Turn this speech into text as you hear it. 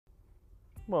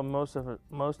Well, most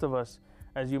of us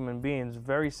as human beings,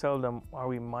 very seldom are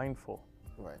we mindful.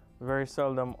 Right. Very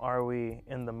seldom are we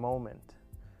in the moment.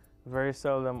 Very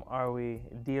seldom are we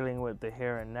dealing with the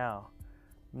here and now.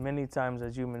 Many times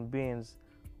as human beings,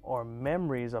 our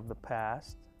memories of the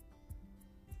past,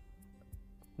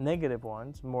 negative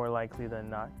ones, more likely than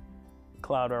not,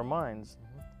 cloud our minds.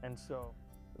 And so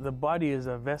the body is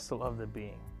a vessel of the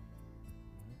being.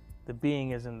 The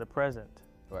being is in the present,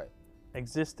 Right.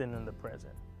 existing in the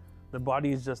present. The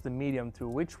body is just the medium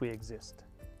through which we exist,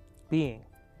 being.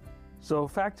 So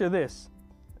factor this,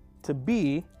 to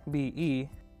be, B-E,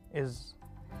 is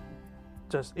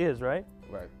just is, right?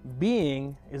 Right.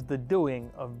 Being is the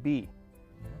doing of be.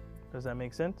 Does that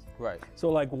make sense? Right. So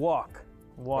like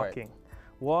walking.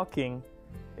 Walking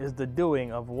is the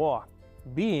doing of walk.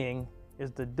 Being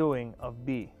is the doing of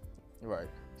be. Right.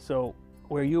 So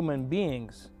we're human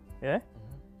beings, yeah?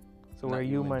 So Not we're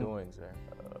human doings, right?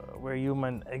 we're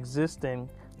human existing,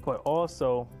 but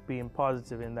also being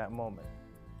positive in that moment.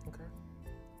 Okay.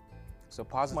 So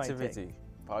my take.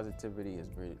 positivity is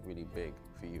really, really big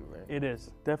for you, right? It is.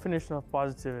 Definition of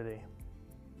positivity.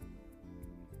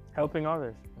 Helping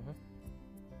others.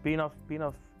 Being of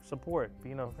support.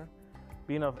 Being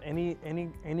of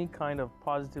any kind of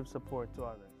positive support to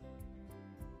others.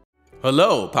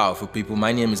 Hello, powerful people.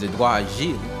 My name is Edouard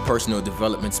Gilles, personal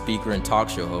development speaker and talk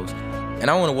show host, and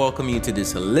I want to welcome you to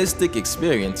this holistic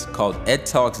experience called Ed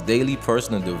Talks Daily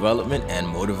Personal Development and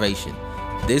Motivation.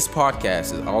 This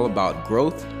podcast is all about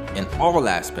growth in all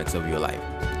aspects of your life.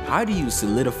 How do you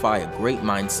solidify a great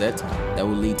mindset that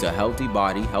will lead to a healthy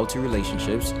body, healthy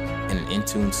relationships, and an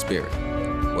in-tune spirit?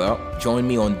 Well, join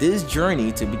me on this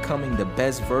journey to becoming the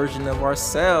best version of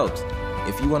ourselves.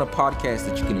 If you want a podcast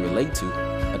that you can relate to,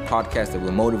 a podcast that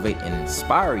will motivate and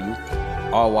inspire you,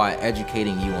 all while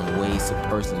educating you on ways to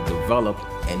personally develop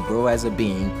and grow as a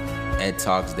being, Ed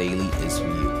Talks Daily is for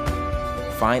you.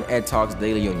 Find Ed Talks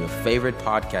Daily on your favorite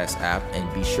podcast app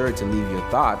and be sure to leave your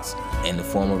thoughts in the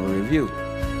form of a review.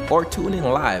 Or tune in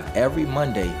live every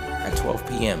Monday at 12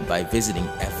 p.m. by visiting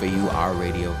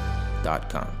faurradio.com.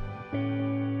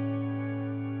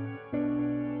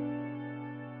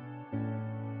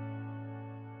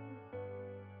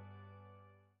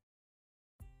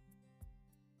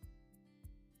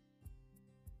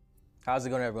 How's it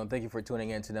going, everyone? Thank you for tuning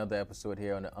in to another episode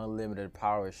here on the Unlimited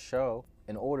Power Show.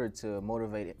 In order to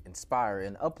motivate, inspire,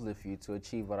 and uplift you to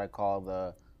achieve what I call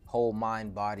the whole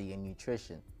mind, body, and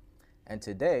nutrition. And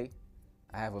today,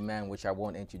 I have a man which I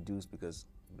won't introduce because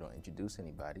we don't introduce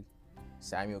anybody.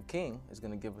 Samuel King is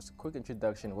going to give us a quick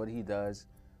introduction, what he does,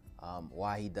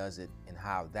 why he does it, and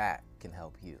how that can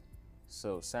help you.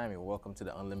 So, Samuel, welcome to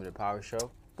the Unlimited Power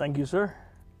Show. Thank you, sir.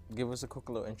 Give us a quick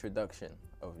little introduction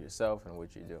of yourself and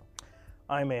what you do.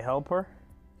 I'm a helper,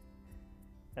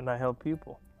 and I help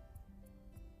people.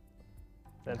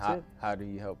 That's it. How do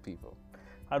you help people?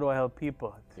 How do I help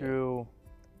people? Through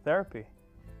therapy,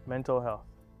 mental health.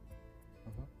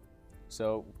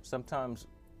 So sometimes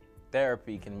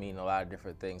therapy can mean a lot of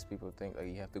different things. People think, oh,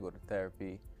 you have to go to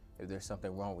therapy if there's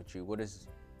something wrong with you. What is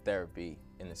therapy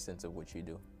in the sense of what you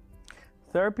do?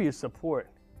 Therapy is support.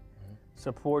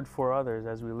 Support for others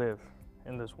as we live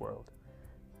in this world.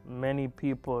 Many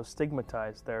people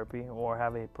stigmatize therapy or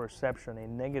have a perception, a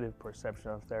negative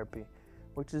perception of therapy,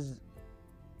 which is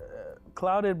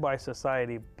clouded by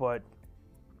society, but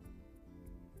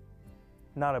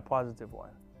not a positive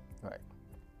one. Right.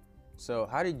 So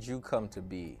how did you come to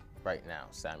be right now,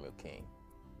 Samuel King,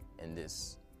 in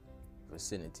this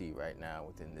vicinity right now,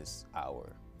 within this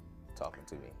hour, talking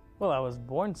to me? Well, I was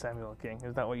born Samuel King.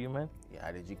 Is that what you meant? Yeah,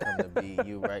 how did you come to be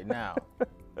you right now?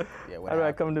 Yeah, How do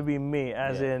I come to be me,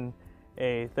 as in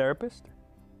a therapist?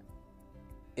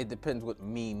 It depends what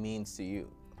me means to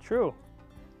you. True.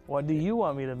 What do you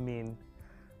want me to mean,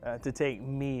 to take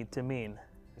me to mean?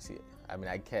 See, I mean,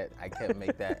 I can't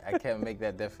make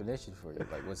that definition for you.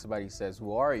 Like when somebody says,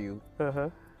 "Who are you?"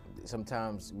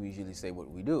 Sometimes we usually say what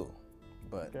we do,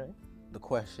 but the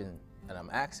question that I'm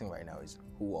asking right now is,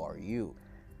 "Who are you?"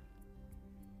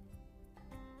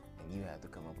 And you have to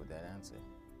come up with that answer.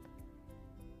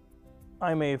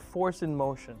 I'm a force in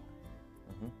motion.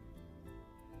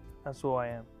 That's who I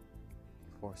am.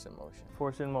 Force in motion.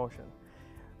 Force in motion.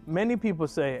 Many people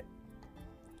say,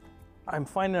 I'm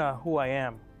finding out who I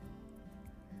am.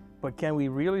 But can we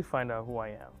really find out who I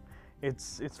am?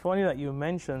 It's funny that you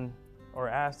mentioned or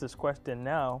asked this question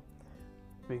now,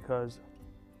 because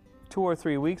 2 or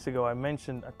 3 weeks ago I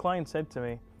mentioned, a client said to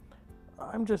me,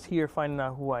 I'm just here finding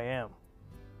out who I am.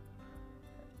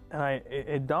 And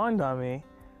it dawned on me,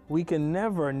 we can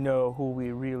never know who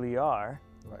we really are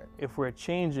if we're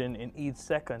changing in each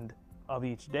second of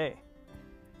each day.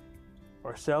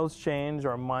 Our cells change,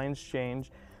 our minds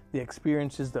change, the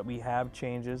experiences that we have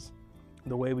changes,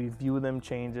 the way we view them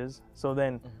changes. So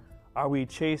then, are we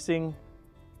chasing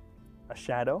a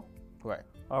shadow? Right.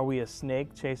 Are we a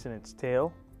snake chasing its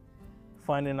tail?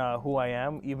 Finding out who I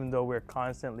am, even though we're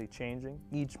constantly changing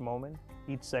each moment,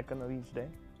 each second of each day?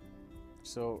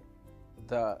 So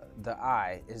the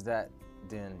I, is that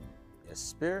then a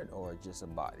spirit or just a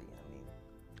body? I mean,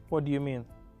 What do you mean?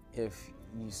 if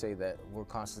you say that we're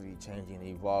constantly changing,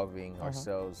 evolving,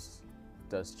 ourselves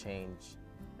does change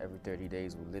every 30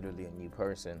 days, we're literally a new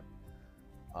person.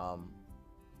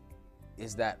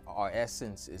 Is that our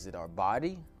essence? Is it our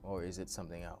body or is it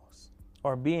something else?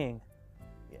 Our being.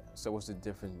 Yeah. So what's the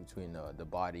difference between the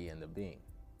body and the being?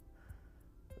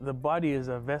 The body is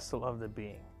a vessel of the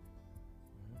being.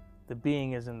 The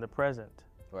being is in the present,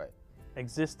 Right.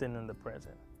 existing in the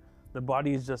present. The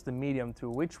body is just the medium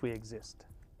through which we exist.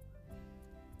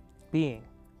 Being.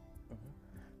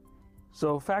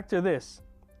 So factor this.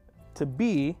 To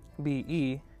be,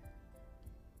 B-E,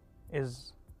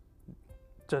 is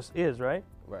just is, right?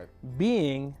 Right.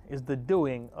 Being is the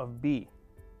doing of be.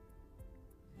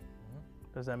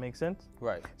 Does that make sense?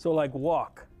 Right. So like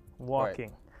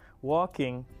walking.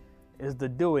 Walking is the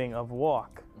doing of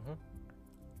walk.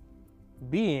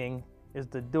 Being is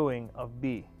the doing of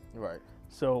be. Right.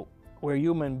 So we're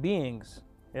human beings,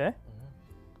 yeah?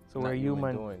 So Not we're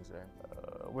human, doings,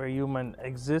 right? we're human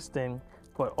existing,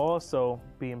 but also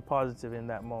being positive in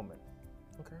that moment.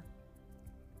 Okay.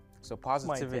 So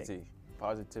my take.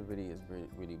 positivity is really,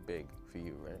 really big for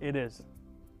you, right? It is.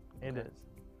 It is.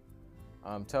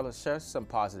 Share some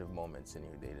positive moments in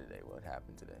your day-to-day. What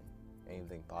happened today?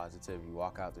 Anything positive? You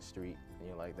walk out the street and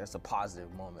you're like, that's a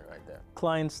positive moment right there.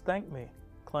 Clients thank me.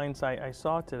 Clients I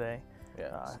saw today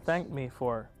Yeah. thanked me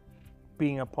for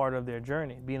being a part of their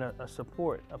journey, being a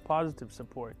support, a positive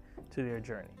support to their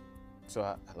journey. So,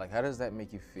 how does that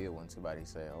make you feel when somebody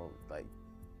say, "Oh, like,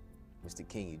 Mr.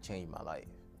 King, you changed my life.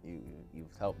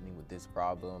 You've helped me with this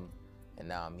problem, and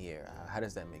now I'm here." How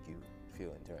does that make you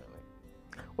feel internally?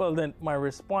 Well, then my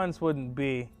response wouldn't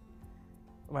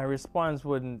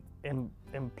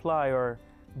imply or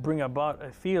bring about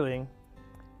a feeling.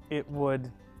 It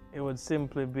would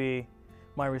simply be,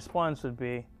 my response would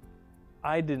be,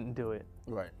 I didn't do it.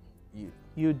 Right.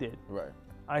 You did. Right.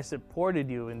 I supported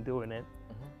you in doing it,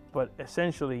 but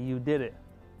essentially you did it.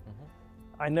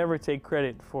 I never take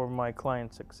credit for my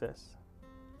client's success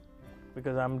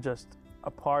because I'm just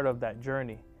a part of that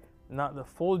journey, not the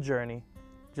full journey,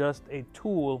 just a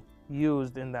tool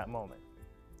used in that moment.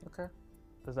 Okay.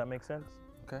 Does that make sense?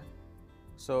 Okay.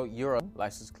 So you're a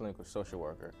licensed clinical social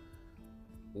worker.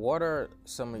 What are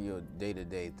some of your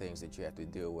day-to-day things that you have to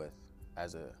deal with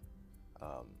as a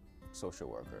social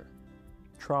worker?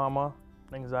 Trauma,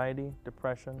 anxiety,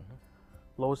 depression,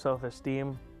 low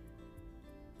self-esteem,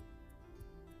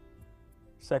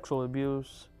 sexual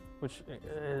abuse, which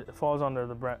falls under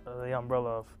the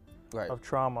umbrella of Right.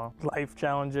 trauma, life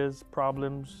challenges,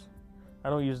 problems. I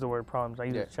don't use the word problems. I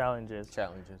use challenges.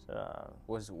 Challenges.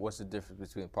 What's the difference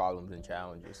between problems and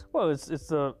challenges? Well, it's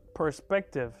the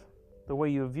perspective, the way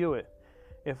you view it.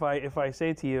 If I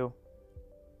say to you,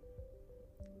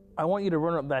 I want you to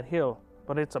run up that hill,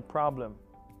 but it's a problem,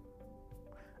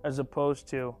 as opposed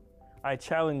to, I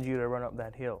challenge you to run up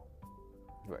that hill.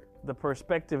 Right. The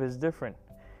perspective is different.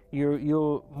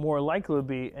 You'll more likely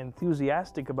be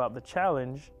enthusiastic about the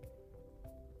challenge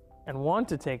and want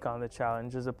to take on the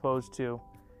challenge, as opposed to,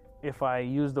 if I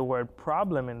use the word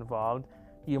problem involved,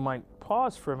 you might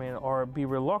pause for a minute or be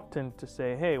reluctant to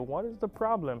say, hey, what is the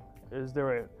problem? Is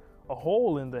there a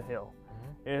hole in the hill?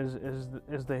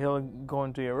 Is the hill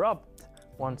going to erupt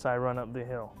once I run up the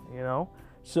hill, you know?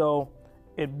 So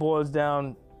it boils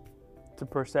down to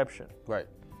perception. Right.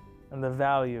 And the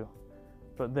value.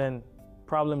 But then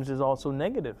problems is also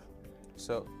negative.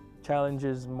 So Challenge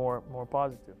is more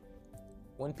positive.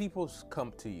 when people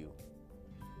come to you,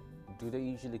 do they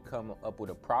usually come up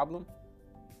with a problem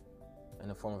in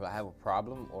the form of I have a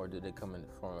problem, or do they come in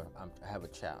the form of I have a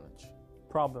challenge?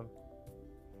 Problem.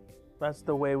 That's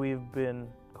the way we've been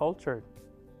cultured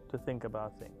to think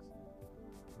about things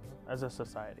as a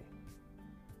society.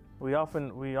 We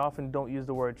often don't use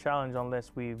the word challenge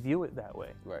unless we view it that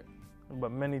way. Right.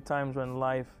 But many times when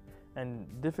life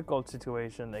and difficult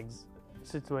situations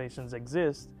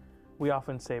exist, we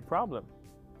often say problem.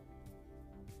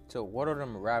 So what are the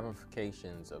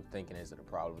ramifications of thinking is it a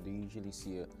problem? Do you usually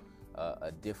see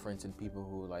a difference in people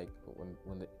who, like,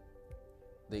 when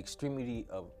the extremity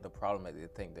of the problem that they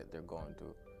think that they're going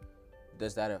through,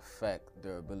 does that affect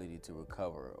their ability to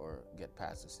recover or get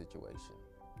past the situation?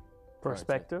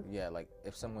 perspective. Yeah, like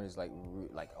if someone is like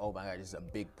oh my God, this is a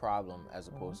big problem, as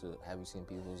opposed to, have you seen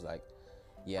people who's like,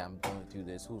 yeah, I'm going through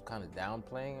this, who's kind of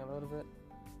downplaying a little bit,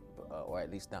 or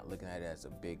at least not looking at it as a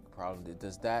big problem?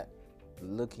 Does that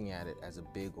looking at it as a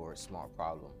big or a small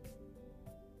problem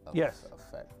Yes.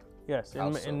 affect? Yes,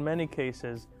 How so? in many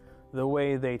cases, the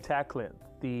way they tackle it,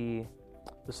 the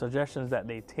suggestions that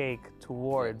they take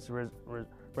towards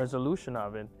resolution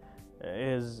of it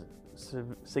is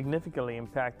significantly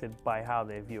impacted by how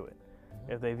they view it.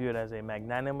 If they view it as a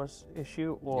magnanimous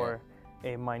issue or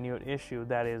a minute issue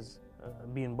that is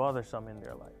being bothersome in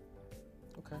their life.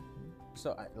 Okay.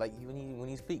 So like when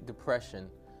you speak depression,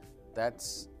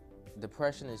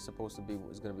 depression is supposed to be,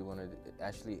 is going to be one of the,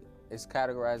 actually it's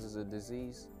categorized as a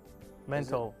disease.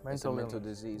 Mental It's a mental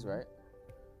illness. disease, right?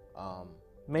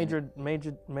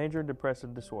 Major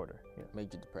depressive disorder. Yeah.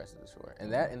 Major depressive disorder,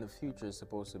 and that in the future is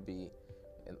supposed to be,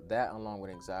 and that along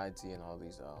with anxiety and all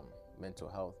these mental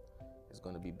health is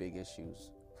going to be big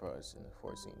issues for us in the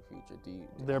foreseen future.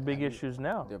 They're big issues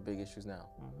now. They're big issues now.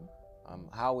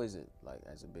 How is it like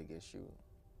as a big issue?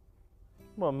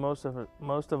 Well, most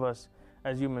of us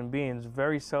as human beings,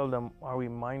 very seldom are we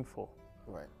mindful.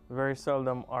 Right. Very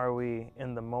seldom are we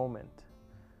in the moment.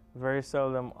 Very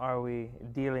seldom are we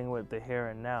dealing with the here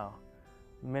and now.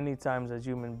 Many times as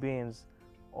human beings,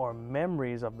 our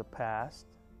memories of the past,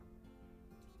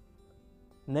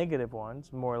 negative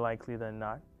ones more likely than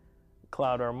not,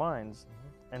 cloud our minds.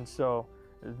 And so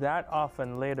that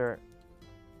often later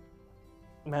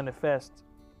manifests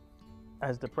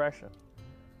as depression.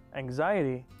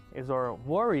 Anxiety is our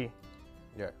worry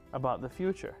about the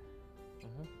future.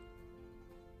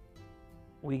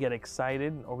 We get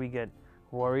excited or we get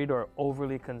worried or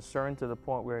overly concerned to the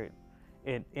point where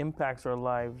it impacts our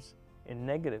lives in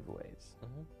negative ways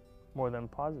more than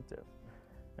positive.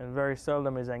 And very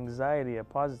seldom is anxiety a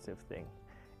positive thing.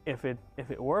 If it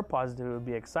were positive, it would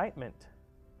be excitement,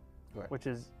 which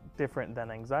is different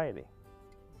than anxiety.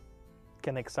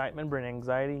 Can excitement bring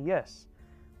anxiety? Yes.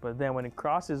 But then when it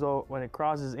crosses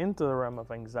into the realm of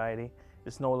anxiety,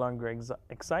 it's no longer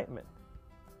excitement.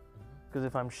 Because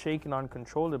if I'm shaking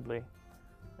uncontrollably,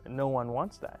 no one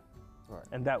wants that. Right.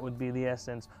 And that would be the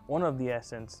essence, one of the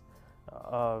essences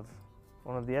of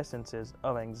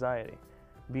anxiety,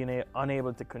 being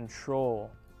unable to control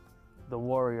the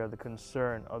worry or the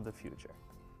concern of the future.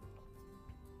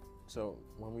 So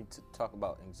when we talk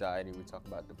about anxiety, we talk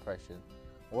about depression.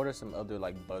 What are some other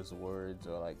like buzzwords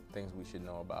or like things we should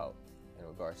know about in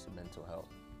regards to mental health?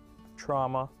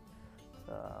 Trauma,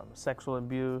 sexual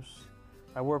abuse.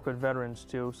 I work with veterans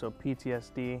too, so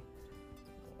PTSD,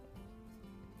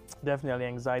 definitely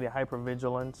anxiety,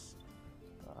 hypervigilance,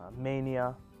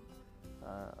 mania.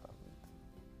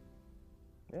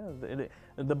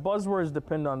 The buzzwords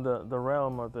depend on the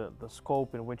realm or the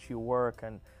scope in which you work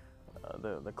and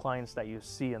the clients that you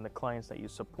see and the clients that you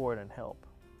support and help.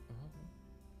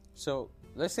 So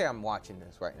let's say I'm watching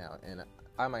this right now and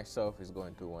I myself is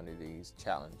going through one of these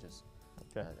challenges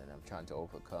and I'm trying to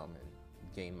overcome and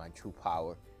gain my true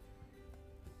power.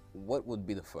 What would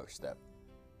be the first step?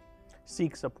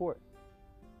 Seek support.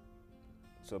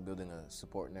 So building a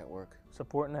support network.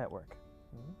 Support network.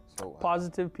 So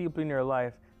Positive people in your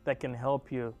life that can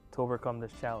help you to overcome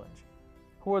this challenge.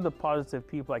 Who are the positive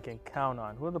people I can count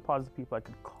on? Who are the positive people I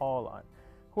could call on?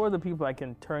 Who are the people I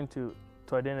can turn to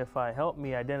help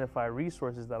me identify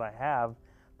resources that I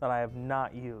have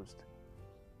not used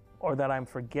or that I'm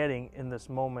forgetting in this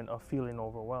moment of feeling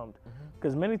overwhelmed?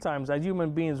 Because many times as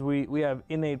human beings, we have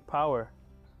innate power.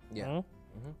 And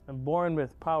born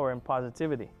with power and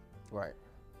positivity. Right.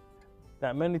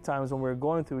 That many times when we're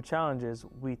going through challenges,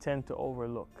 we tend to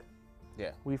overlook.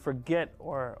 Yeah. We forget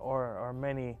our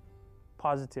many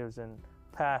positives and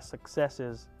past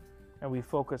successes, and we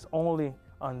focus only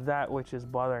on that which is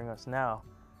bothering us now.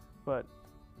 But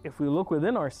if we look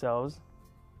within ourselves,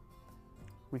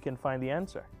 we can find the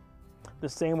answer. The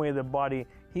same way the body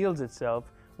heals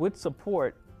itself, with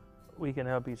support, we can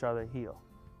help each other heal.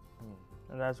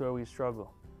 And that's where we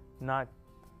struggle, not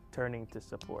turning to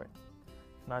support,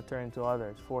 not turning to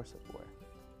others for support.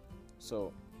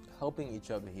 So helping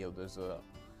each other heal, there's a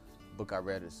book I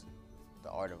read, is The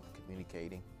Art of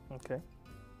Communicating. Okay.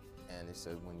 And it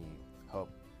says when you help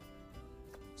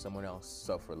someone else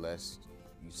suffer less,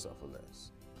 you suffer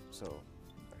less. So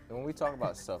when we talk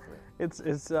about suffering,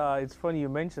 it's funny you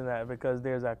mention that, because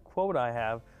there's a quote I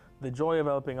have: the joy of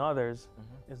helping others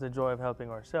is the joy of helping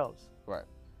ourselves. right.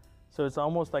 So it's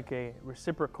almost like a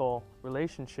reciprocal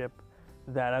relationship,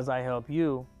 that as I help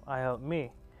you, I help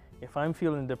me. If I'm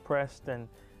feeling depressed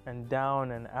and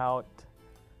down and out,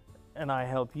 and I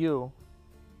help you,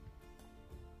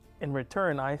 in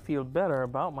return, I feel better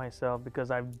about myself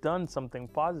because I've done something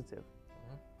positive,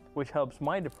 which helps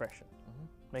my depression.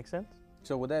 Make sense?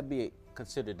 So would that be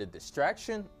considered a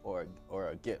distraction or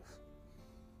a gift?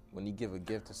 When you give a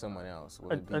gift to someone else,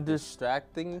 would it be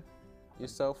distracting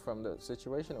yourself from the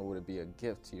situation, or would it be a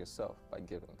gift to yourself by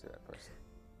giving to that person?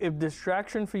 If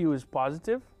distraction for you is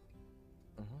positive,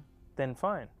 then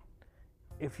fine.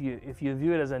 If you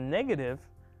view it as a negative,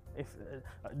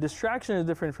 distraction is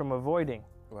different from avoiding.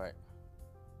 Right.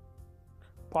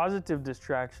 Positive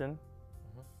distraction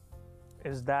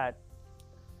is that.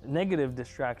 Negative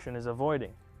distraction is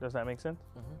avoiding. Does that make sense?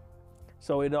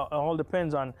 So it all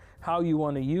depends on how you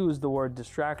want to use the word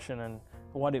distraction and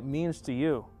what it means to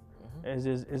you. Is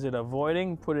it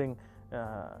avoiding,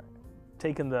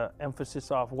 taking the emphasis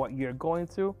off what you're going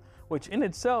through, which in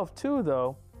itself too,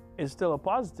 though, is still a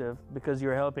positive because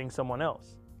you're helping someone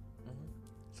else.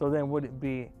 So then would it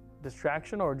be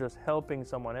distraction or just helping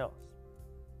someone else?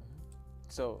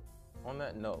 So on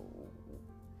that note,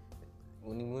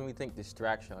 when we think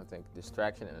distraction, I think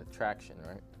distraction and attraction,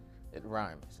 right? It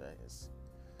rhymes, right?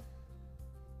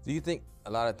 Do you think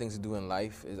a lot of things we do in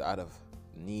life is out of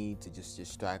need to just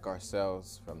distract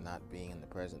ourselves from not being in the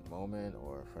present moment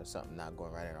or for something not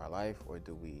going right in our life? Or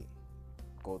do we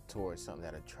go towards something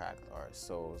that attracts our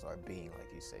souls, our being, like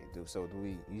you say? Do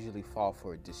we usually fall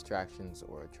for distractions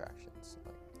or attractions?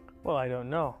 Well, I don't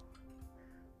know.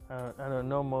 I don't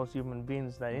know most human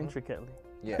beings that intricately.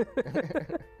 Yeah.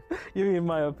 You mean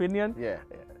my opinion? Yeah.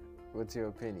 What's your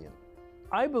opinion?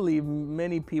 I believe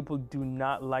many people do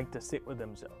not like to sit with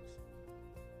themselves.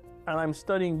 And I'm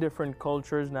studying different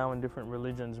cultures now and different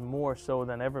religions more so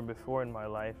than ever before in my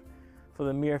life for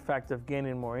the mere fact of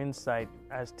gaining more insight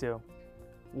as to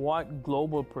what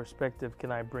global perspective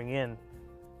can I bring in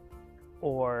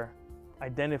or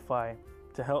identify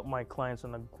to help my clients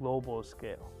on a global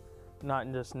scale,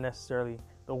 not just necessarily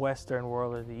the Western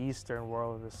world or the Eastern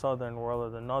world or the Southern world or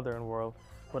the Northern world,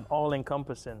 but all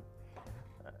encompassing.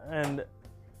 And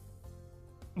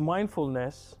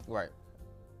mindfulness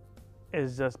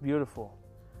is just beautiful.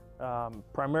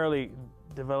 Primarily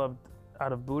developed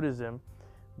out of Buddhism,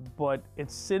 but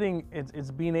it's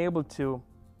being able to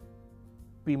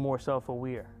be more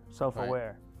self-aware,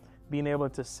 being able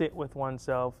to sit with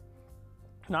oneself,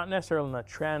 not necessarily in a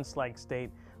trance-like state,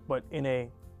 but in a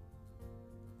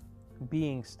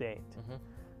being state.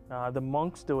 The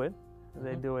monks do it.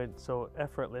 They do it so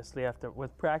effortlessly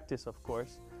with practice, of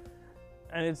course.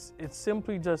 And it's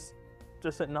simply just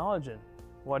acknowledging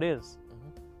what is.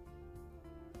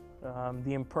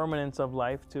 The impermanence of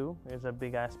life too is a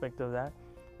big aspect of that.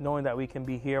 Knowing that we can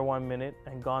be here 1 minute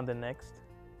and gone the next.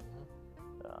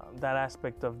 That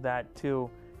aspect of that too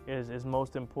is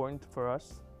most important for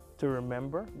us to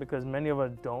remember, because many of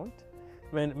us don't.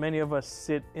 Many of us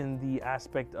sit in the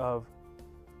aspect of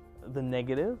the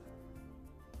negative,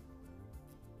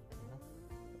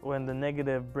 when the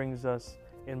negative brings us,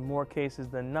 in more cases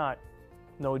than not,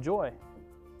 no joy.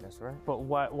 That's right. But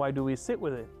why do we sit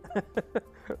with it?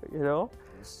 You know?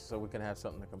 So we can have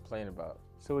something to complain about.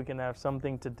 So we can have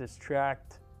something to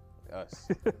distract us.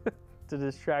 To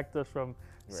distract us from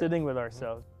sitting with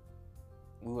ourselves.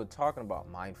 We were talking about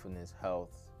mindfulness,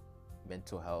 health,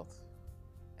 mental health,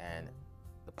 and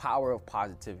the power of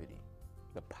positivity.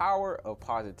 The power of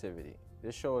positivity.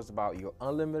 This show is about your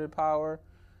unlimited power.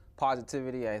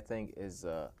 Positivity, I think, is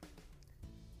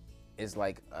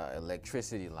like an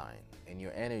electricity line, and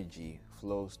your energy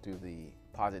flows through the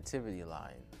positivity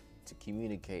line to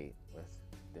communicate with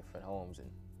different homes, and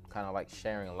kind of like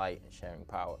sharing light and sharing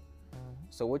power.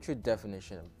 So what's your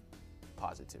definition of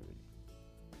positivity?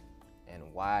 And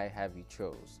why have you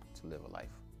chose to live a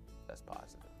life that's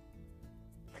positive?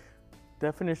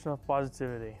 Definition of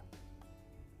positivity: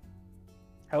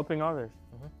 helping others,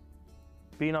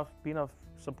 being of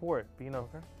support, being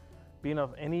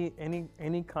of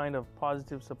any kind of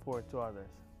positive support to others.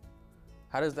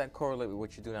 How does that correlate with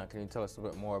what you do now? Can you tell us a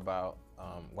bit more about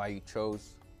why you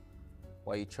chose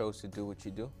to do what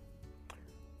you do?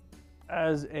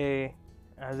 As a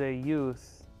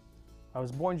youth, I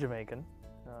was born Jamaican.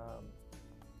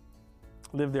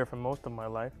 Lived there for most of my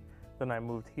life. Then I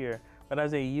moved here. But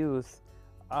as a youth,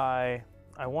 I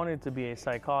wanted to be a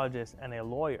psychologist and a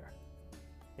lawyer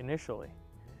initially.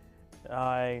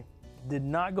 I did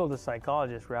not go the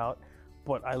psychologist route,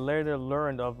 but I later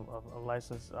learned of a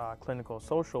licensed clinical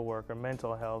social worker,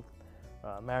 mental health,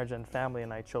 marriage and family,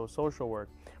 and I chose social work.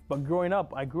 But growing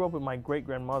up, I grew up with my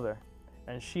great-grandmother,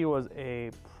 and she was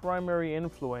a primary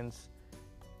influence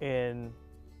in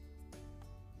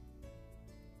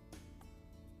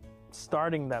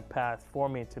starting that path for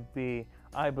me to be,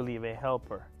 I believe, a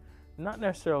helper. not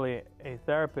necessarily a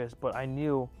therapist, but I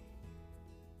knew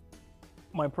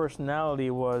my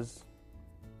personality was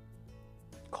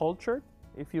cultured,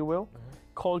 if you will,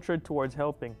 cultured towards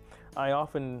helping. I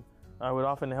would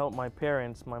often help my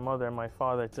parents, my mother and my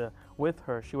father, with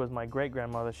her. She was my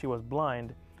great-grandmother. She was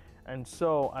blind. And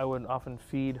so I would often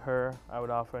feed her. I would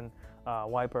often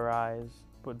wipe her eyes,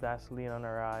 put Vaseline on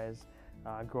her eyes,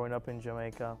 growing up in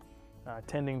Jamaica,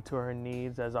 tending to her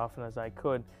needs as often as I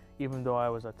could, even though I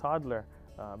was a toddler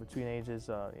between ages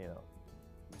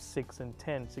 6 and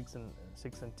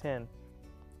 10.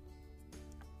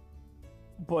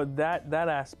 But that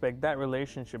aspect, that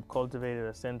relationship cultivated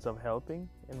a sense of helping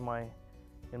in my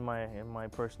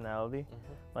personality,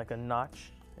 like a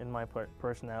notch in my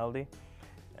personality.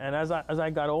 And as I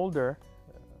got older,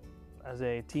 as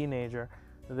a teenager,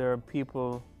 there are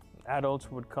people,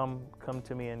 adults would come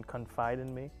to me and confide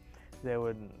in me. They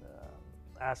would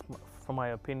ask for my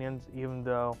opinions, even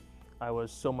though I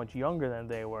was so much younger than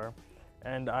they were,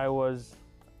 and I was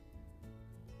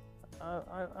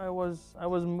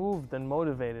moved and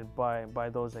motivated by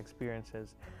those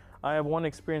experiences. I have one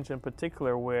experience in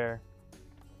particular where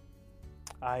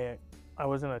I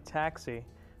was in a taxi,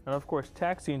 and of course,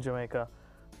 taxi in Jamaica,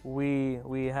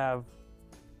 we have,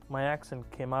 my accent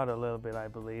came out a little bit, I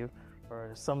believe,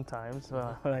 or sometimes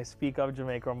when I speak of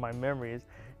Jamaica or my memories,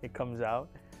 it comes out.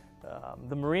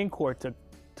 The Marine Corps took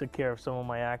care of some of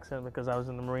my accent because I was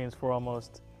in the Marines for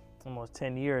almost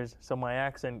 10 years, so my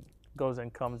accent goes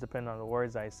and comes depending on the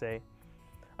words I say.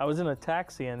 I was in a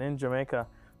taxi, and in Jamaica,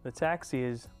 the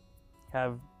taxis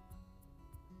have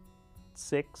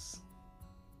 6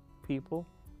 people,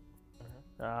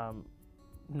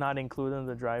 not including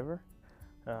the driver,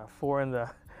 4 in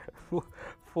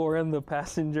the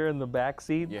passenger in the back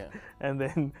seat, and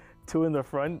then 2 in the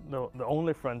front, the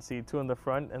only front seat, 2 in the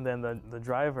front, and then the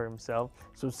driver himself.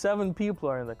 So 7 people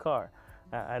are in the car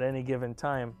at any given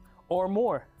time, or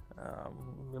more.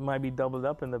 It might be doubled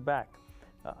up in the back.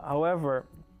 However,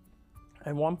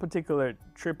 at one particular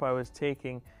trip I was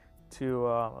taking to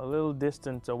a little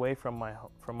distance away from my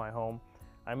home,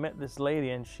 I met this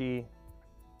lady, and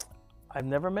I've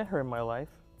never met her in my life.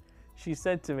 She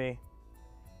said to me,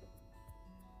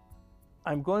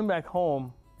 "I'm going back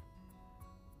home.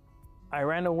 I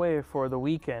ran away for the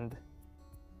weekend.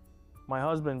 My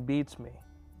husband beats me.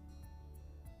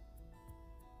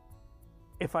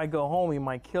 If I go home, he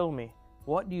might kill me.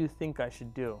 What do you think I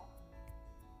should do?"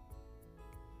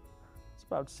 It's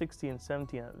about 16,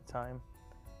 17 at the time.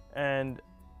 And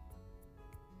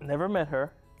never met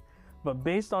her. But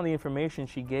based on the information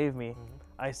she gave me,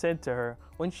 I said to her,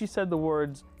 when she said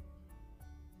the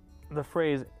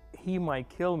phrase, "he might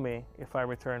kill me if I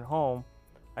return home,"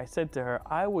 I said to her,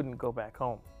 "I wouldn't go back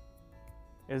home.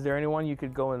 Is there anyone you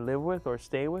could go and live with or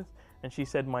stay with?" And she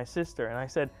said, "My sister." And I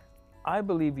said, "I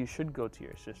believe you should go to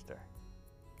your sister."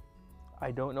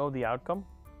 I don't know the outcome.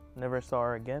 Never saw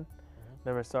her again.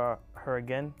 Never saw her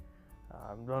again.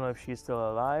 Don't know if she's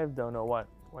still alive. Don't know what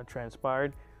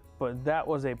transpired. But that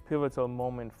was a pivotal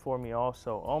moment for me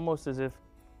also, almost as if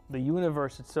the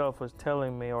universe itself was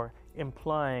telling me or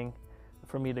implying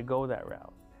for me to go that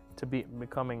route, to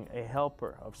becoming a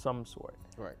helper of some sort.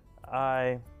 Right.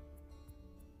 I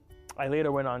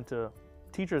later went on to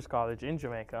Teachers College in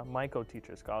Jamaica, MICO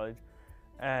Teachers College,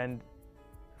 and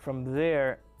from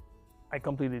there I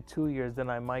completed 2 years, then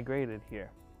I migrated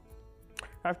here.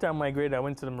 After I migrated, I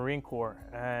went to the Marine Corps,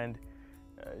 and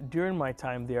during my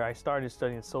time there, I started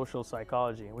studying social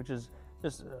psychology, which is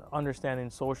just understanding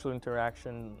social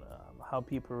interaction, how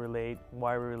people relate,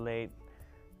 why we relate,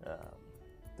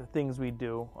 the things we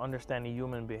do, understanding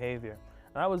human behavior.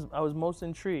 And I was most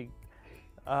intrigued.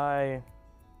 Up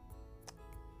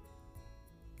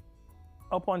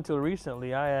until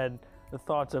recently, I had the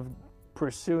thoughts of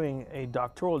pursuing a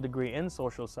doctoral degree in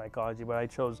social psychology, but I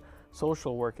chose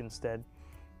social work instead.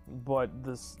 But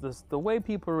the way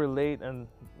people relate and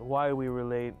why we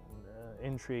relate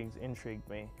intrigued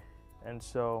me. And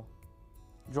so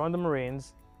joined the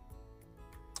Marines.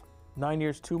 9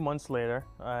 years, 2 months later,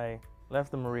 I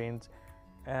left the Marines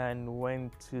and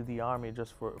went to the Army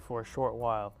just for a short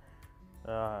while.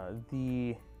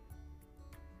 The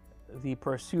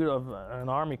pursuit of an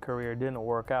Army career didn't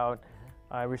work out.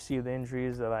 I received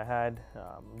injuries that I had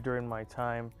during my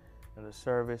time in the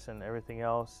service and everything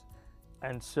else.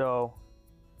 And so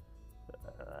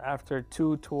after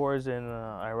 2 tours in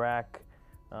Iraq,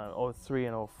 03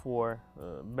 and 04,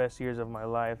 best years of my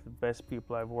life, the best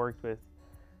people I've worked with,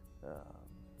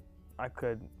 I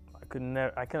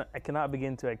cannot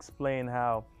begin to explain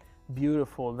how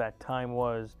beautiful that time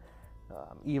was.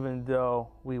 Even though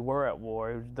we were at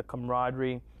war, it was the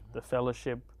camaraderie, the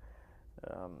fellowship,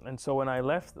 And so when I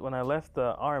left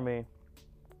the army,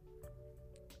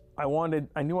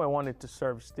 I knew I wanted to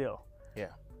serve still. Yeah.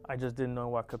 I just didn't know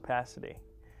what capacity.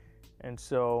 And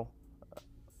so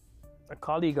a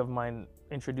colleague of mine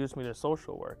introduced me to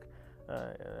social work.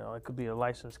 It could be a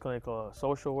licensed clinical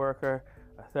social worker,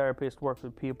 a therapist, work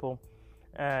with people.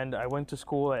 And I went to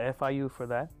school at FIU for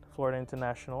that, Florida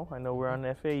International. I know we're on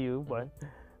FAU, but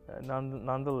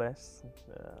nonetheless,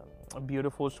 a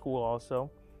beautiful school also.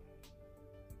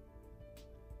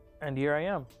 And here I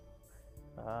am.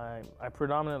 I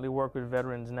predominantly work with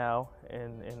veterans now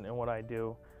in what I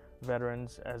do,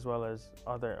 veterans as well as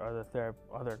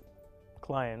other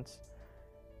clients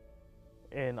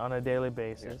on a daily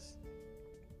basis.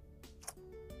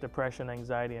 Depression,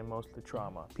 anxiety, and mostly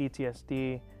trauma.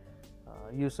 PTSD,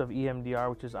 use of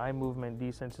EMDR, which is eye movement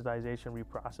desensitization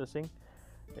reprocessing.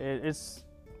 It's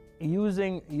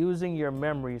using your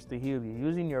memories to heal you,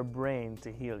 using your brain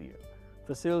to heal you,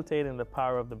 facilitating the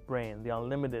power of the brain, the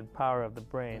unlimited power of the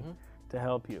brain to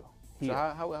help you heal. So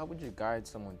how would you guide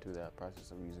someone through that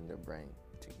process of using their brain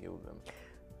to heal them?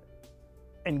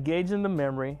 Engage in the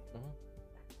memory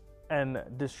and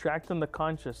distract the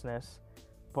consciousness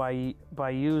by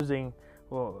using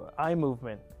eye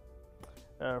movement.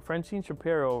 Francine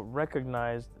Shapiro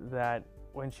recognized that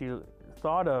when she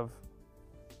thought of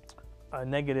a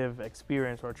negative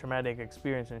experience or traumatic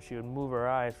experience and she would move her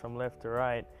eyes from left to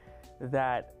right,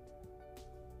 that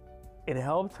it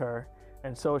helped her,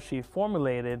 and so she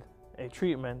formulated a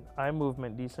treatment, eye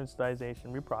movement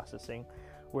desensitization reprocessing,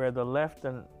 where the left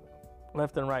and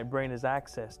right brain is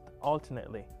accessed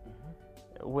alternately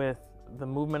with the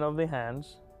movement of the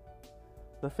hands,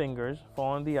 the fingers,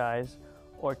 following the eyes,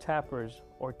 or tappers,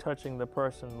 or touching the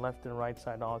person left and right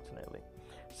side alternately.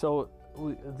 So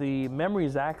the memory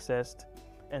is accessed,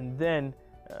 and then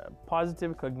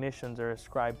positive cognitions are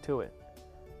ascribed to it,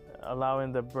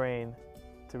 allowing the brain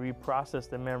to reprocess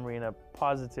the memory in a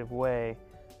positive way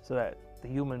so that the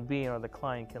human being or the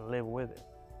client can live with it.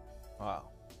 Wow.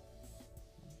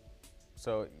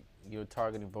 So you're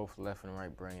targeting both left and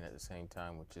right brain at the same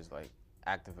time, which is like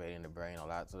activating the brain a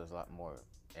lot, so there's a lot more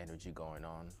energy going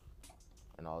on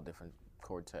in all different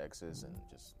cortexes and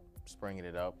just springing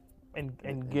it up.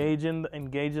 Engage in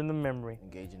the memory.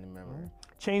 Engaging the memory.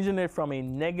 Changing it from a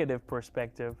negative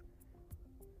perspective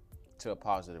to a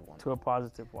positive one. To a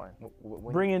positive one.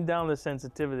 Bringing down the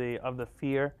sensitivity of the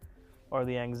fear or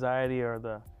the anxiety or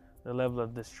the level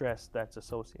of distress that's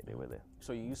associated with it.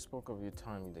 So you spoke of your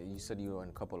time, you said you were in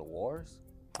a couple of wars?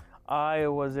 I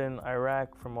was in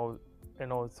Iraq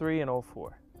in 03 and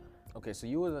 04. Okay, so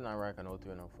you were in Iraq in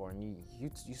 03 and 04, and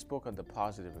you spoke of the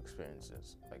positive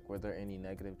experiences. Like, were there any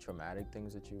negative, traumatic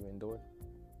things that you endured?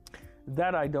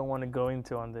 That I don't want to go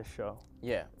into on this show.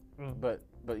 Yeah, but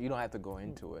you don't have to go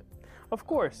into it. Of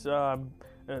course,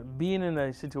 being in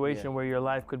a situation where your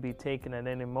life could be taken at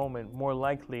any moment, more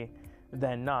likely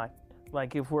than not.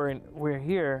 Like if we're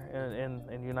here in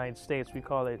the United States, we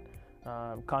call it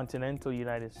continental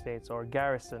United States, or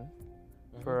garrison,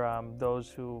 for those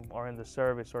who are in the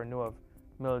service or knew of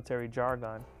military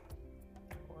jargon.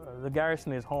 The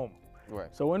garrison is home.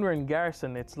 Right. So when we're in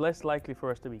garrison, it's less likely for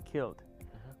us to be killed.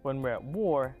 When we're at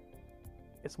war,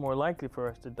 it's more likely for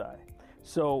us to die.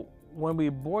 So when we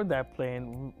board that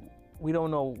plane, we don't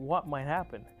know what might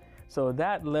happen. So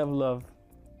that level of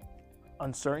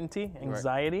uncertainty,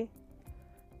 anxiety,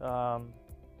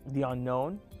 the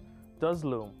unknown does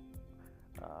loom.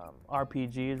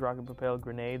 RPGs, rocket-propelled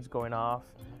grenades going off,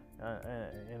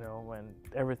 when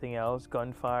everything else,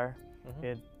 gunfire.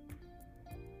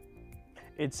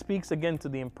 It speaks again to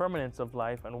the impermanence of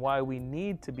life and why we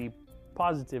need to be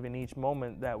positive in each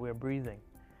moment that we're breathing,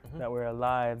 that we're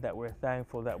alive, that we're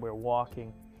thankful, that we're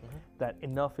walking, that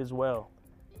enough is well.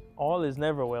 All is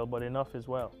never well, but enough is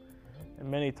well. And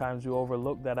many times we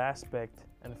overlook that aspect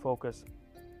and focus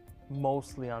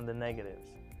mostly on the negatives,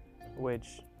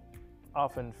 which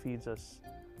often feeds us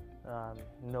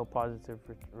no positive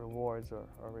rewards or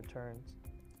returns.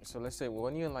 So let's say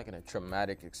when you're in a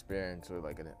traumatic experience, or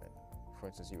for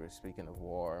instance, you were speaking of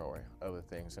war or other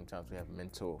things. Sometimes we have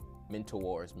mental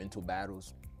wars, mental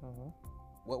battles.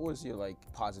 What was your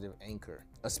positive anchor?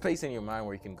 A space in your mind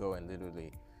where you can go and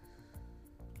literally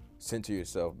center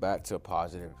yourself back to a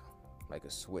positive, like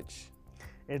a switch.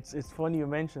 It's funny you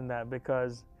mentioned that,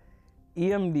 because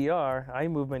EMDR, eye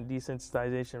movement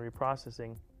desensitization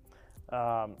reprocessing,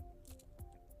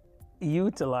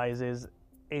 utilizes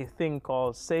a thing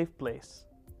called safe place,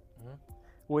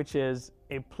 which is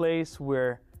a place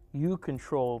where you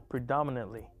control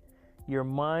predominantly your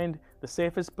mind, the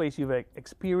safest place you've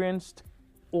experienced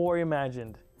or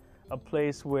imagined, a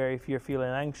place where if you're feeling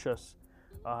anxious,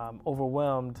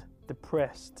 overwhelmed,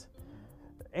 depressed,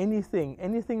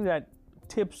 anything that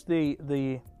tips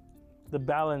the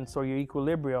balance or your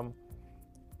equilibrium,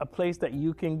 a place that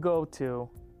you can go to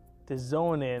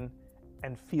zone in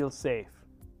and feel safe.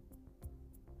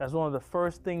 That's one of the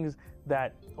first things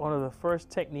one of the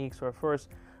first techniques or first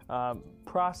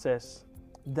process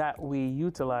that we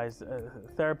utilize,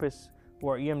 therapists who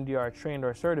are EMDR trained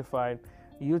or certified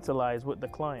utilize with the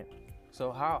client.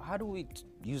 So how do we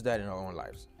use that in our own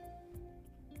lives?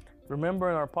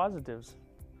 Remembering our positives.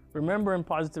 Remembering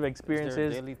positive experiences.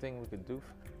 Is there a daily thing we could do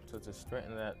to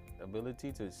strengthen that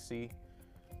ability to see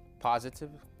positive?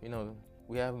 You know,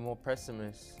 we have more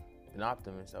pessimists than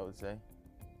optimists, I would say,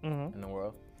 in the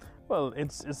world. Well,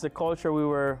 it's the culture we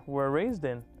were raised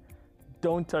in.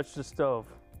 Don't touch the stove.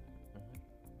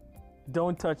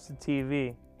 Don't touch the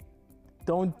TV.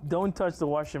 Don't touch the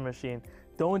washing machine.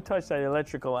 Don't touch that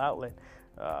electrical outlet.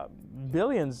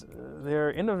 Billions, there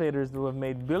are innovators who have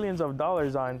made billions of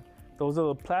dollars on those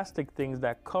little plastic things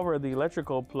that cover the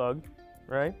electrical plug,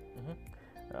 right?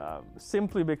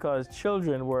 Simply because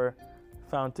children were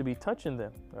found to be touching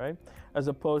them, right? As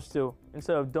opposed to,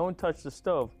 instead of don't touch the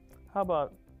stove, how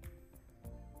about,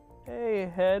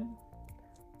 hey, head,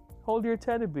 hold your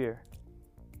teddy bear,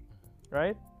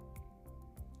 right?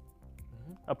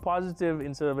 A positive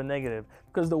instead of a negative.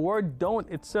 Because the word don't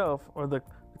itself, or the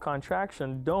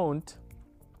contraction don't,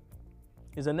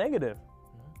 is a negative.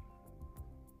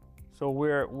 So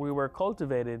we were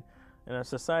cultivated in a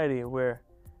society where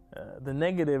the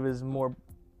negative is more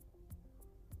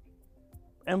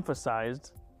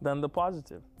emphasized than the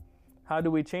positive. How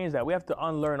do we change that? We have to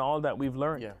unlearn all that we've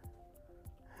learned. Yeah.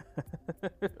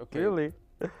 Okay. Really?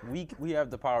 We have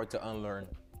the power to unlearn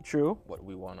True. what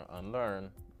we want to unlearn,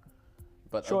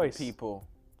 but Choice. other people,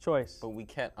 Choice. but we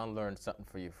can't unlearn something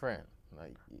for your friend.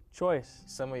 Like Choice.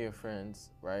 some of your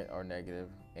friends, right, are negative,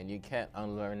 and you can't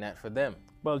unlearn that for them.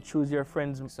 Well, choose your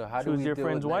friends. So how do choose we your deal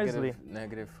friends with wisely.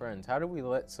 negative friends? How do we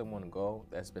let someone go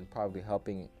that's been probably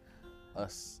helping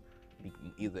us be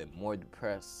either more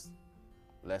depressed,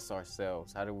 less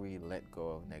ourselves? How do we let go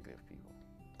of negative people?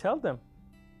 Tell them.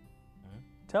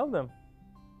 Tell them.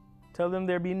 Tell them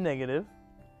they're being negative.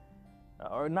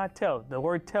 Or not tell. The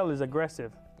word tell is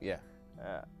aggressive. Yeah.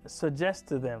 Suggest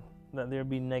to them that they're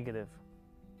being negative.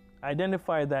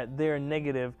 Identify that they're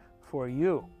negative for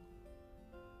you.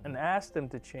 And ask them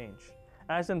to change.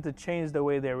 Ask them to change the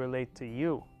way they relate to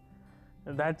you.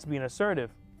 And that's being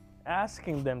assertive.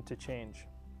 Asking them to change.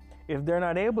 If they're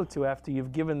not able to after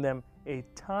you've given them a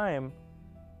time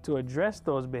to address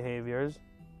those behaviors,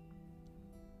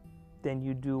 then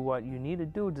you do what you need to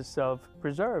do to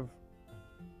self-preserve.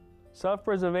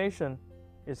 Self-preservation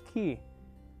is key,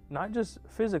 not just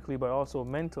physically, but also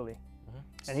mentally.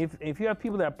 And if you have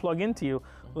people that plug into you,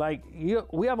 like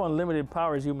we have unlimited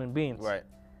power as human beings. Right.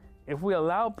 If we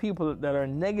allow people that are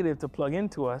negative to plug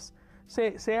into us,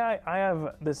 say I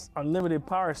have this unlimited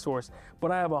power source,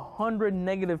 but I have 100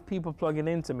 negative people plugging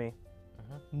into me.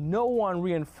 No one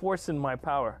reinforcing my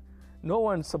power. No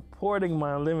one supporting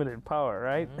my unlimited power,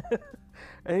 right?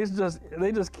 And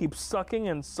they just keep sucking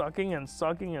and sucking and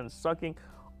sucking and sucking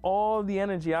all the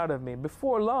energy out of me.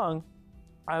 Before long,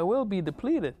 I will be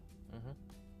depleted.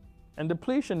 And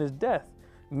depletion is death,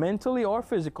 mentally or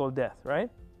physical death, right?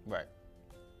 Right.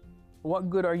 What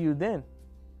good are you then?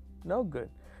 No good.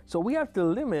 So we have to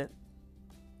limit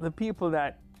the people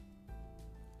that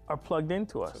are plugged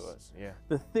into us. To us, yeah.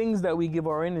 The things that we give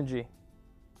our energy,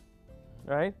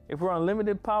 right? If we're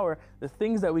unlimited power, the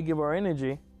things that we give our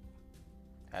energy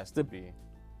Has to be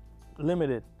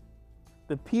limited.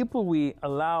 The people we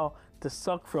allow to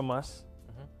suck from us,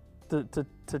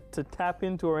 to tap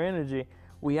into our energy,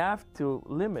 we have to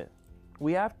limit.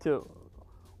 We have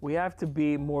to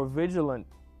be more vigilant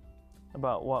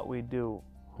about what we do,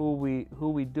 who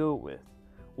we do it with,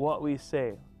 what we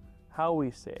say, how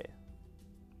we say it,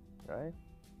 right?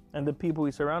 And the people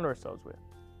we surround ourselves with.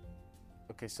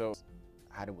 Okay, so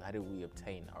how do we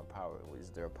obtain our power?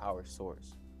 Is there a power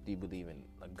source? Do you believe in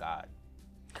a God?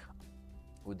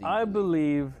 What do you I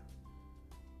believe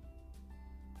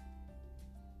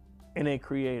in a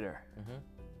creator.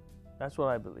 That's what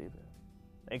I believe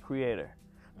in. A creator.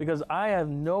 Because I have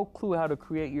no clue how to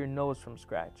create your nose from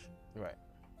scratch. Right.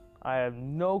 I have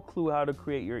no clue how to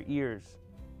create your ears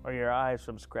or your eyes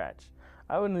from scratch.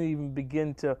 I wouldn't even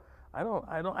begin to, I don't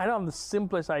have the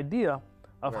simplest idea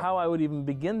of how I would even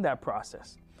begin that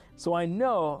process. So I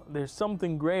know there's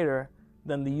something greater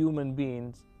than the human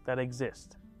beings that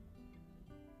exist.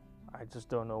 I just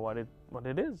don't know what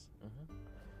it is.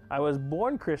 I was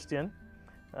born Christian.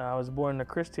 I was born in a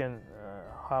Christian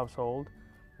household,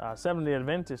 Seventh-day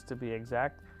Adventist to be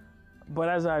exact. But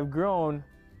as I've grown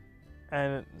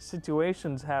and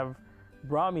situations have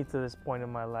brought me to this point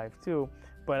in my life too,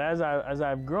 but as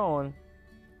I've grown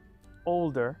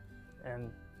older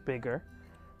and bigger,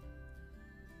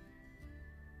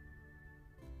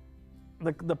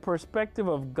 the perspective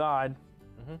of God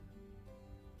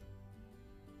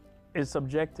is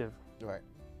subjective. Right.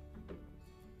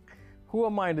 Who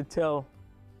am I to tell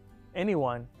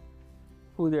anyone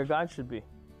who their God should be?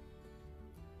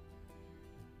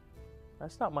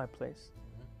 That's not my place.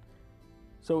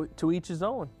 So to each his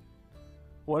own.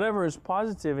 Whatever is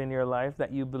positive in your life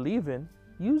that you believe in,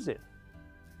 use it.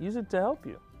 Use it to help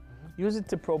you. Use it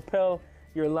to propel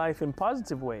your life in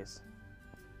positive ways.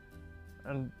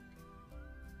 And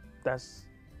that's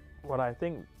what I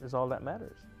think is all that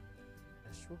matters.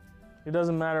 That's true. It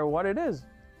doesn't matter what it is.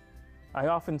 I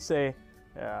often say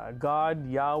God,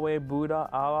 Yahweh, Buddha,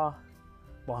 Allah,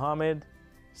 Muhammad,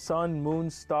 sun, moon,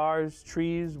 stars,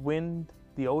 trees, wind,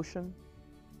 the ocean.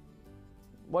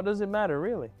 What does it matter,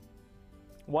 really?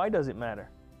 Why does it matter?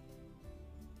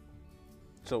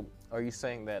 So, are you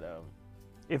saying that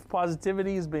If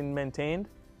positivity has been maintained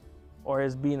or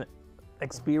has been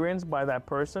experienced by that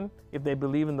person, if they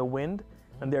believe in the wind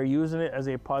and they're using it as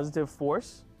a positive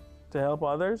force to help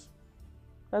others,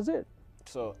 that's it.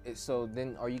 so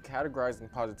then are you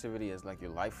categorizing positivity as like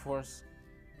your life force,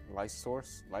 life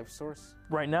source?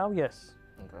 Right now, yes.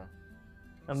 Okay.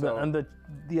 And So-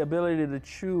 the ability to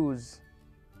choose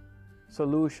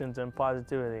solutions and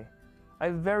positivity. I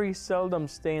very seldom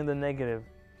stay in the negative,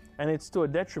 and it's to a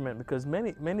detriment because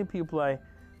many people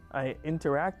I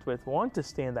interact with want to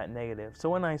stay in that negative. So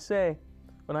when I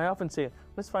often say,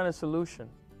 let's find a solution,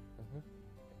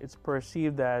 it's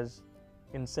perceived as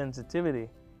insensitivity.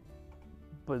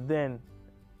 But then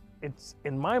it's,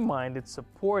 in my mind, it's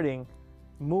supporting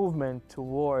movement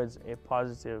towards a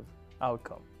positive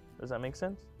outcome. Does that make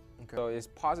sense? Okay. So is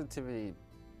positivity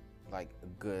like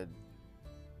good,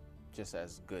 just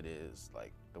as good is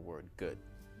like the word good?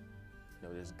 You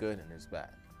know, there's good and there's bad.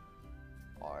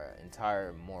 Our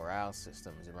entire morale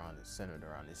system is centered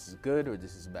around this is good or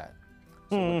this is bad.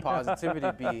 So would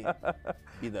positivity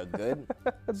be the good?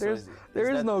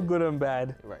 There is no good and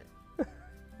bad. Right.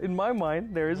 In my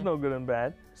mind, there is no good and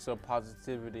bad. So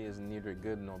positivity is neither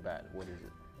good nor bad. What is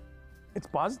it? It's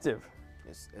positive.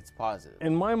 It's positive.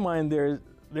 In my mind,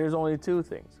 there's only two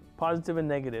things, positive and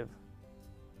negative,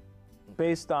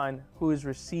 based on who is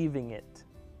receiving it,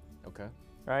 Okay.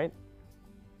 right?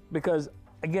 Because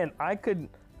again,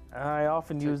 I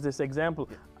often use this example,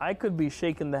 I could be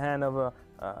shaking the hand of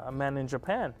a man in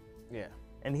Japan, Yeah.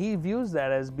 and he views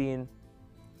that as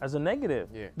a negative,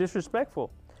 Yeah.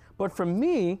 disrespectful. But for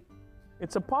me,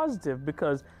 it's a positive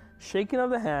because shaking of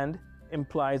the hand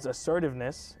implies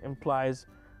assertiveness, implies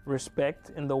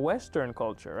respect in the Western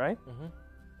culture, right?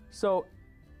 So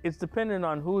it's dependent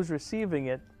on who's receiving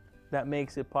it that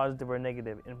makes it positive or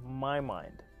negative in my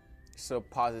mind. So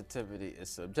positivity is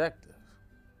subjective.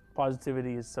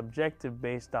 Positivity is subjective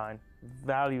based on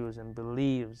values and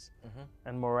beliefs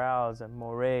and morals and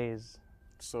mores.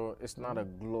 So it's not a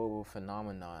global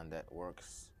phenomenon that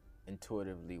works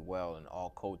intuitively well in all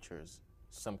cultures.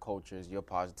 Some cultures, your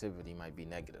positivity might be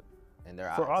negative in their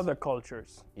eyes. For other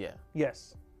cultures, Yeah.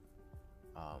 yes.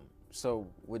 So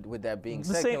with that being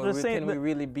The said, same- can we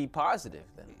really be positive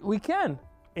then We can,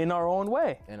 in our own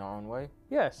way, in our own way?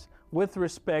 yes, with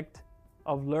respect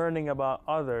of learning about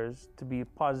others to be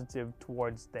positive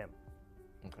towards them.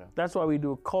 Okay. That's why we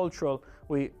do cultural.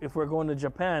 If we're going to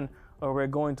Japan or we're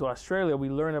going to Australia, we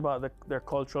learn about their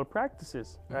cultural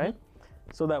practices, right?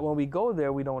 So that when we go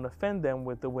there, we don't offend them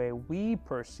with the way we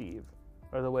perceive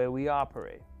or the way we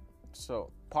operate.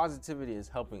 So positivity is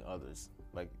helping others.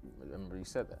 Like, remember you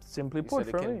said that. Simply You put,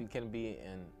 said for it me. can be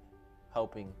in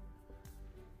helping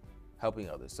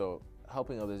others. So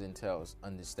helping others entails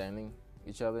understanding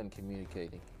each other and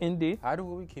communicating. Indeed, How do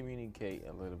we communicate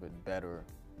a little bit better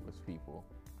with people?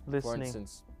 For listening,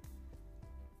 instance,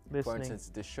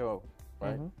 this show,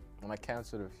 right? When I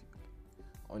canceled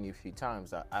on you a few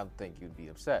times, I think you'd be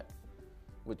upset,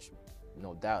 which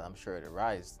no doubt I'm sure it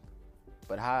arises.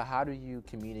 But how do you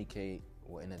communicate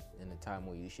in a time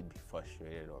where you should be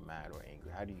frustrated or mad or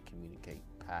angry? How do you communicate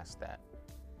past that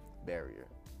barrier?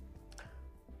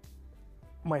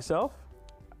 Myself,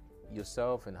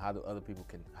 Yourself, and how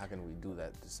can we do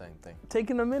that the same thing?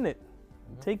 taking a minute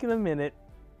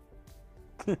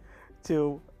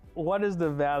to what is the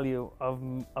value of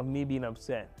me being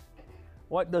upset?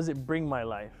 What does it bring my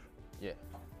life? Yeah.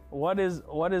 What is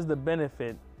the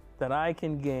benefit that I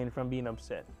can gain from being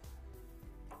upset?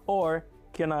 Or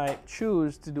can I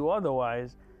choose to do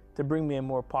otherwise to bring me a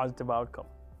more positive outcome?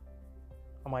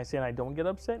 Am I saying I don't get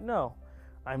upset? No.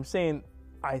 I'm saying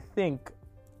I think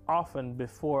often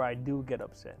before I do get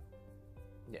upset.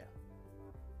 Yeah.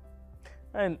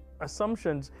 And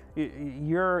assumptions,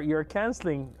 you're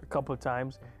canceling a couple of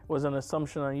times was an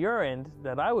assumption on your end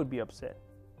that I would be upset.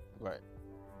 Right.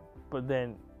 But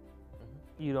then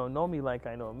you don't know me like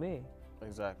I know me.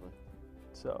 Exactly.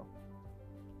 So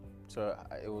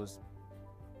it was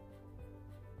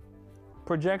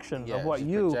projection yeah, of what it's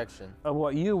a you projection. of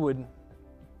what you would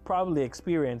probably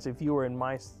experience if you were in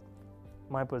my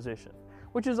position,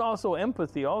 which is also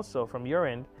empathy also from your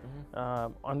end,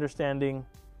 understanding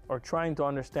or trying to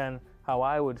understand how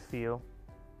I would feel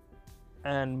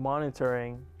and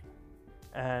monitoring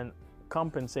and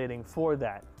compensating for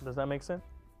that. Does that make sense?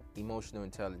 Emotional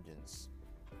intelligence.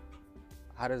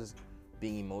 How does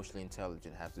being emotionally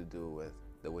intelligent have to do with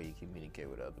the way you communicate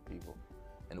with other people?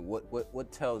 And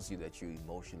what tells you that you're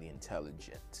emotionally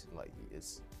intelligent? Like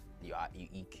your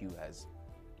EQ has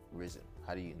risen.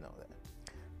 How do you know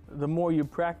that? The more you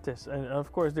practice, and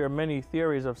of course there are many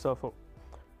theories of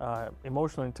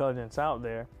emotional intelligence out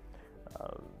there.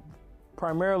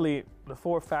 Primarily, the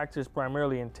 4 factors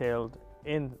primarily entailed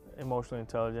in emotional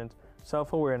intelligence: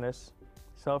 self-awareness,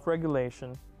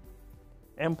 self-regulation,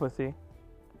 empathy,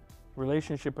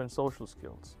 relationship, and social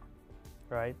skills,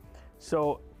 right?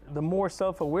 So the more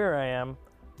self-aware I am,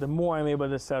 the more I'm able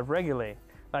to self-regulate.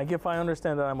 Like if I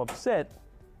understand that I'm upset,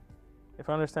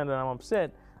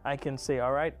 I can say,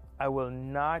 all right, I will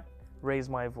not raise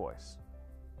my voice.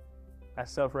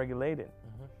 That's self-regulated.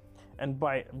 And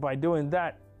by doing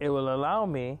that, it will allow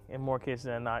me, in more cases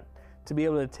than not, to be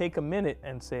able to take a minute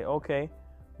and say, okay,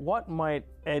 what might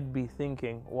Ed be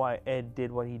thinking why Ed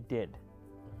did what he did?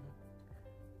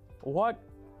 What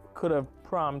could have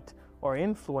prompted or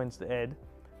influenced Ed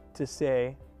to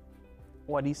say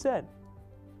what he said?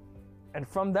 And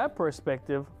from that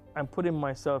perspective, I'm putting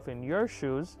myself in your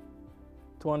shoes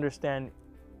to understand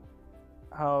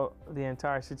how the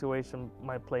entire situation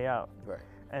might play out. Right.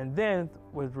 And then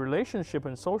with relationship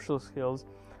and social skills,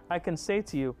 I can say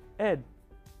to you, Ed,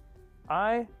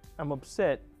 I am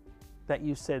upset that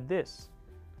you said this.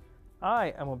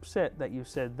 I am upset that you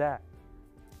said that.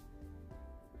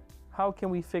 How can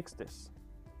we fix this?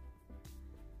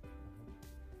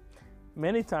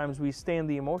 Many times we stay in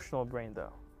the emotional brain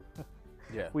though.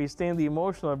 Yeah. We stay in the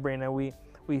emotional brain and we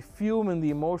fume in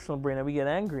the emotional brain and we get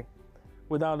angry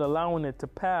without allowing it to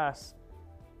pass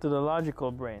to the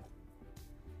logical brain.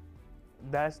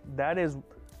 That is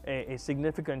a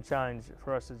significant challenge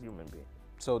for us as human beings.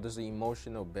 So there's an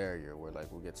emotional barrier where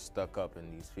like we get stuck up in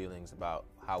these feelings about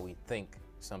how we think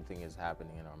something is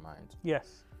happening in our minds.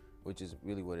 Yes. Which is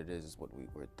really what it is what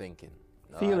we're thinking.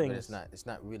 Feelings. But it's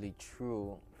not really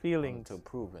true. Feelings. Until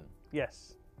proven.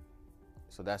 Yes.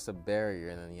 So that's a barrier,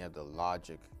 and then you have the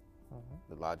logic,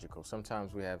 the logical.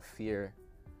 Sometimes we have fear,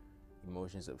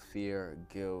 emotions of fear,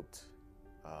 guilt,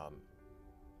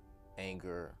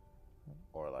 anger,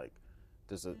 or like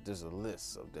there's a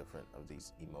list of different of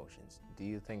these emotions. Do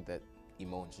you think that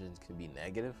emotions can be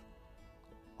negative?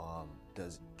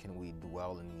 Can we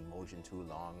dwell in emotion too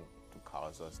long to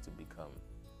cause us to become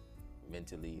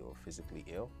mentally or physically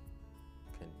ill?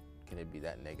 Can it be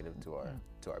that negative to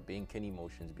our being? Can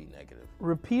emotions be negative?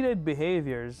 Repeated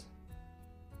behaviors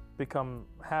become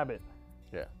habit.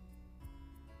 Yeah.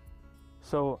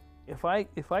 So if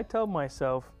I tell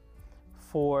myself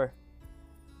for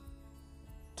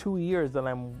 2 years that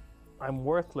I'm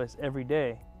worthless every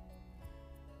day,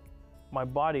 my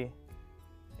body,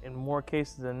 in more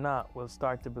cases than not, will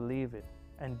start to believe it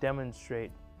and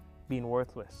demonstrate being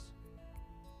worthless.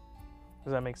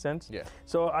 Does that make sense? Yeah.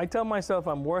 So I tell myself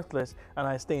I'm worthless and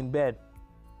I stay in bed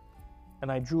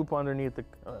and I droop underneath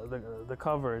the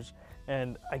covers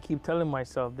and I keep telling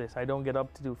myself this. I don't get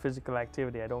up to do physical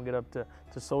activity. I don't get up to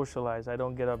socialize. I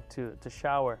don't get up to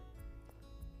shower.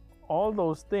 All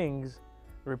those things,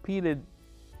 repeated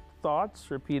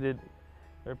thoughts, repeated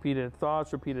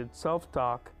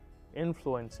self-talk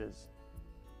influences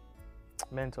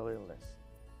mental illness.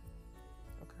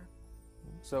 Okay.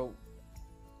 So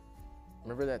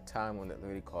remember that time when that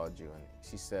lady called you and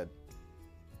she said,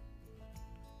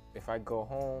 if I go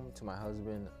home to my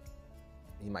husband,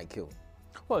 he might kill me.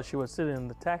 Well, she was sitting in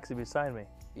the taxi beside me.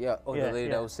 Yeah. Oh, the lady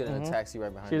that was sitting in the taxi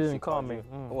right behind you. you. She didn't call me.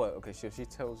 What? Okay. She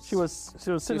tells. She was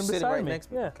sitting beside right me. next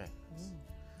to me. Yeah. Okay.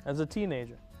 As a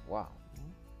teenager. Wow.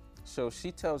 So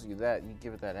she tells you that, you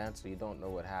give it that answer, you don't know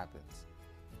what happens.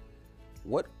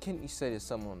 What can you say to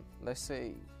someone? Let's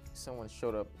say someone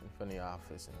showed up in front of your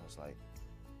office and was like,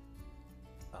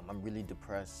 I'm really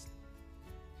depressed.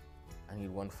 I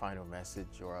need one final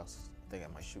message or else I think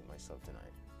I might shoot myself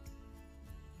tonight.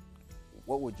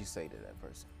 what would you say to that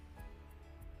person?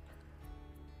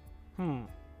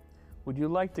 Would you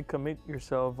like to commit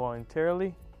yourself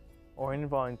voluntarily or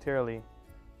involuntarily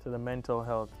to the mental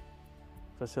health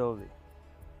facility?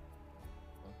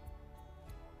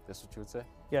 That's what you would say?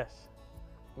 Yes.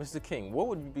 Mr. King, what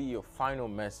would be your final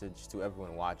message to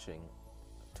everyone watching,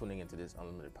 tuning into this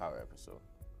Unlimited Power episode?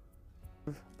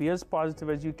 Be as positive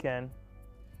as you can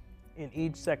in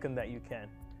each second that you can.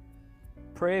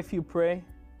 Pray if you pray,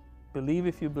 believe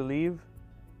if you believe,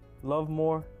 love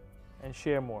more, and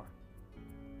share more.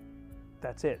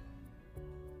 That's it.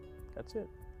 That's it.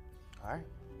 All right.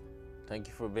 Thank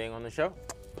you for being on the show.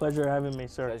 Pleasure having me,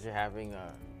 sir. Pleasure having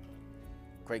a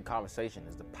great conversation.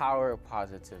 It's the power of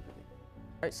positivity.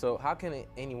 All right, so how can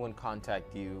anyone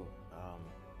contact you?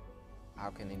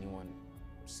 How can anyone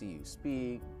see you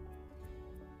speak?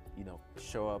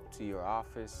 Show up to your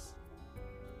office?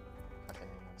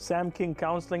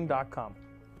 SamKingCounseling.com.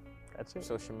 That's it.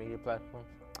 Social media platforms?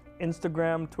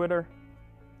 Instagram, Twitter.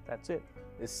 That's it.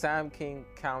 It's Sam King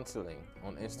Counseling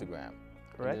on Instagram.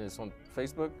 Correct. And then it's on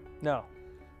Facebook? No.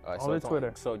 All right, Only so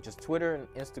Twitter. So just Twitter and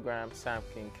Instagram, Sam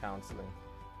King Counseling,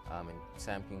 and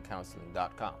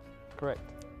SamKingCounseling.com. Correct.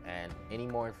 And any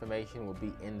more information will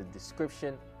be in the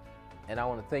description. And I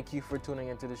want to thank you for tuning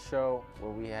into the show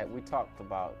where we talked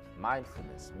about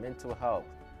mindfulness, mental health.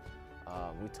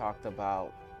 We talked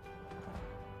about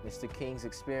Mr. King's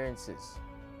experiences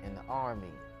in the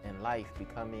Army and life,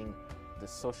 becoming the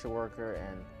social worker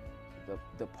and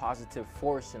the positive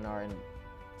force in our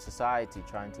society,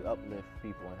 trying to uplift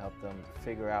people and help them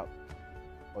figure out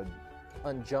or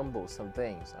unjumble some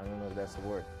things. I don't know if that's a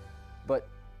word. But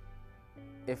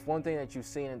if one thing that you've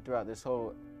seen throughout this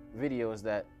whole video is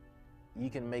that you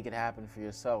can make it happen for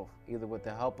yourself, either with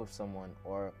the help of someone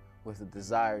or with a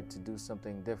desire to do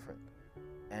something different.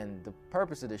 And the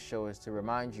purpose of this show is to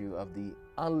remind you of the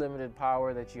unlimited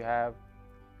power that you have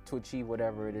to achieve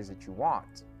whatever it is that you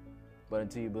want. But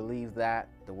until you believe that,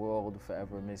 the world will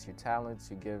forever miss your talents,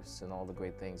 your gifts, and all the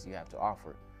great things you have to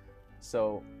offer.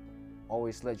 So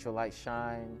always let your light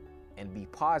shine and be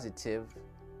positive,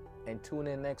 and tune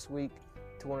in next week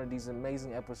to one of these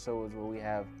amazing episodes where we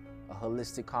have a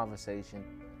holistic conversation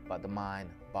about the mind,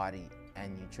 body,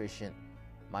 and nutrition.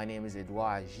 My name is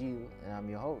Edouard Gilles, and I'm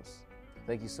your host.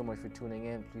 Thank you so much for tuning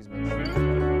in. Please make sure.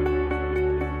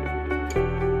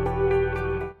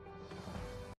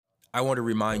 I want to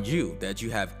remind you that you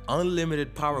have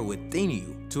unlimited power within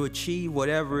you to achieve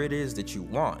whatever it is that you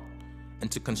want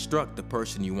and to construct the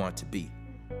person you want to be.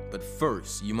 But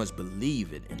first, you must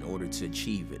believe it in order to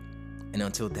achieve it. And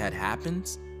until that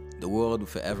happens, the world will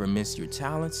forever miss your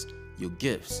talents, your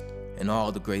gifts, and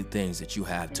all the great things that you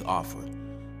have to offer.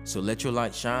 So let your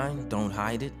light shine, don't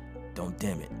hide it, don't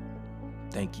dim it.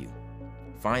 Thank you.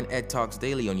 Find Ed Talks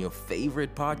Daily on your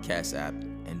favorite podcast app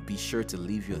and be sure to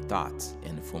leave your thoughts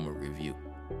in the form of review.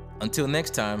 Until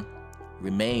next time,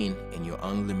 remain in your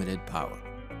unlimited power.